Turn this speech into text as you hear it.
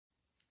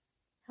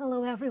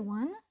Hello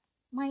everyone.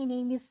 My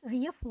name is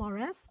Ria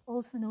Flores,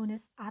 also known as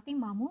Ate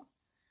Mamu,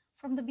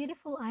 from the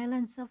beautiful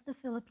islands of the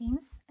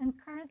Philippines and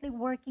currently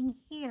working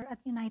here at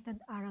United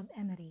Arab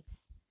Emirates.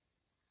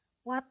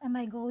 What am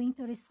I going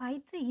to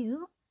recite to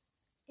you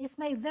is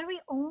my very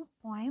own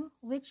poem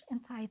which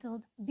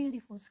entitled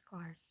Beautiful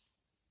Scars.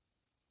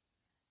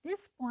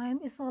 This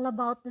poem is all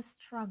about the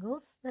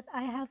struggles that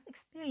I have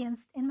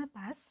experienced in my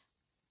past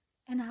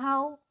and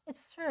how it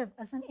served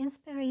as an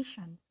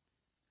inspiration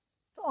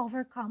to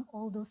overcome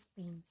all those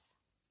pains.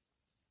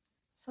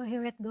 So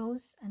here it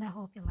goes, and I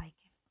hope you like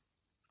it.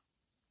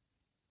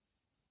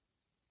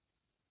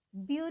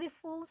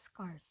 Beautiful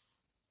Scars.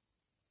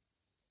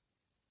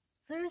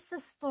 There's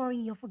a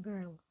story of a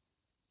girl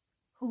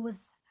who was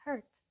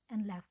hurt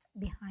and left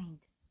behind.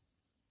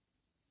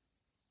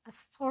 A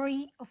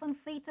story of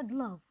unfated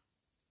love,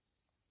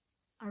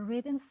 a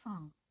written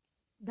song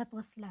that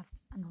was left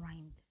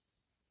unrhymed.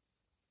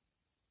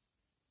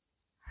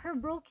 Her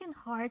broken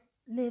heart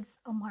leaves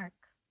a mark,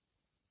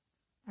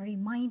 a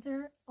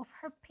reminder of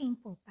her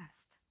painful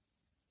past,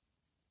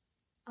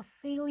 a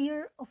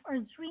failure of our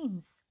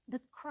dreams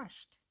that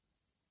crushed,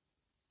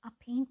 a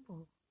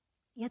painful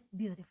yet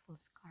beautiful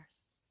scars.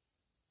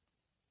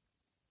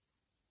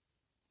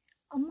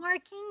 A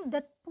marking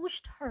that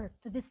pushed her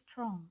to be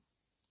strong,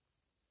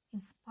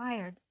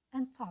 inspired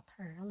and taught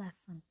her a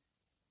lesson.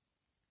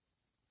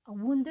 A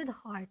wounded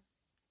heart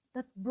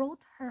that brought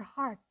her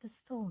heart to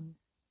stone,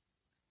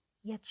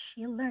 yet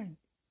she learned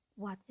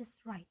what is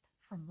right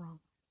from wrong.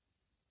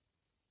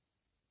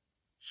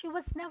 She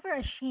was never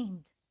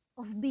ashamed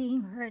of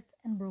being hurt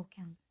and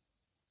broken,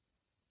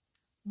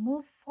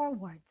 moved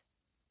forward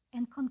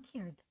and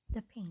conquered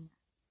the pain,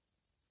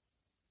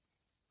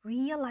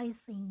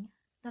 realizing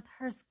that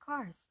her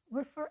scars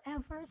will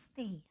forever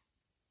stay.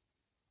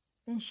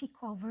 Then she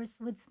covers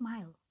with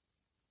smile,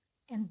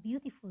 and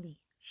beautifully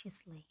she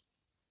slay.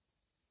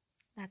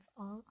 That's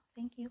all.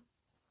 Thank you.